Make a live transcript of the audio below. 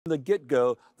the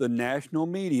get-go, the national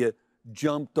media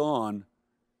jumped on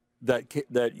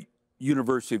that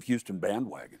University of Houston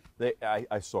bandwagon.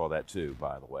 I saw that too,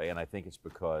 by the way, and I think it's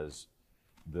because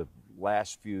the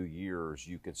last few years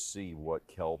you could see what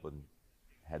Kelvin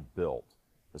had built.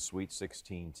 The Sweet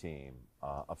 16 team,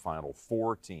 a Final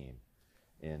Four team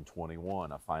in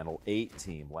 21, a Final 8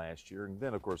 team last year, and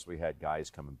then of course we had guys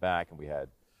coming back, and we had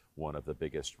one of the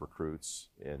biggest recruits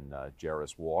in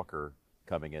Jarris Walker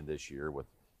coming in this year with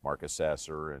Marcus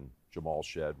Sasser and Jamal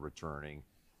Shedd returning,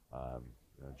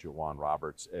 Juwan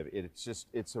Roberts.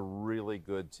 It's a really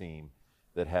good team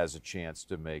that has a chance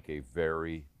to make a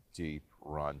very deep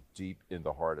run, deep in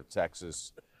the heart of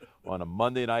Texas on a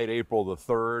Monday night, April the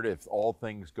 3rd. If all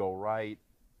things go right,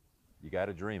 you got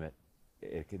to dream it.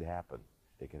 It could happen.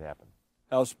 It could happen.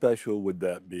 How special would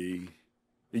that be?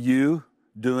 You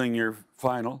doing your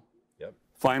final? Yep.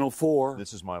 Final Four.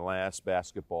 This is my last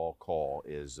basketball call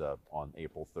is on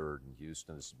April 3rd in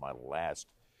Houston. This is my last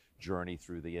journey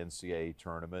through the NCAA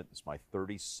tournament. It's my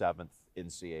 37th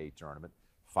NCAA tournament.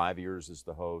 5 years as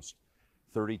the host,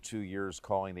 32 years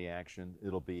calling the action.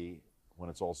 It'll be, when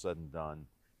it's all said and done,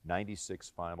 96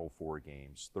 Final Four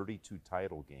games, 32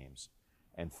 title games,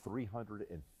 and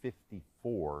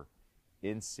 354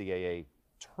 NCAA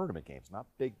tournament games, not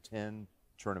Big Ten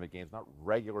tournament games, not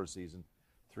regular season,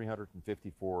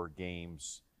 354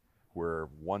 games where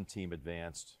one team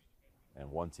advanced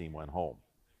and one team went home.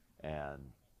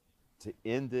 And to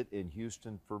end it in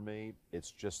Houston for me,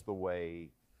 it's just the way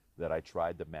that I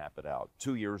tried to map it out.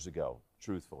 2 years ago,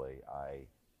 truthfully, I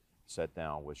sat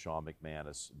down with Sean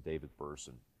McManus and David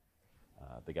Burson,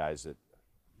 the guys that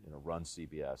run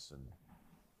CBS, and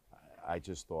I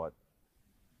just thought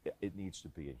it needs to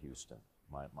be in Houston,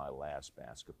 my last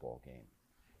basketball game.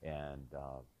 And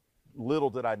little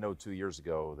did I know 2 years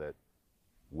ago that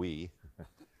we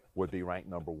would be ranked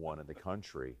 #1 in the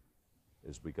country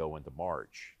as we go into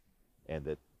March, and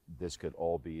that this could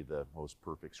all be the most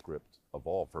perfect script of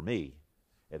all for me.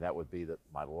 And that would be that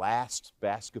my last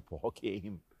basketball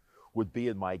game would be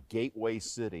in my gateway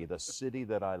city, the city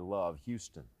that I love,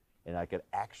 Houston. And I could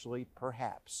actually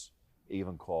perhaps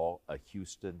even call a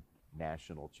Houston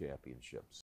National Championships.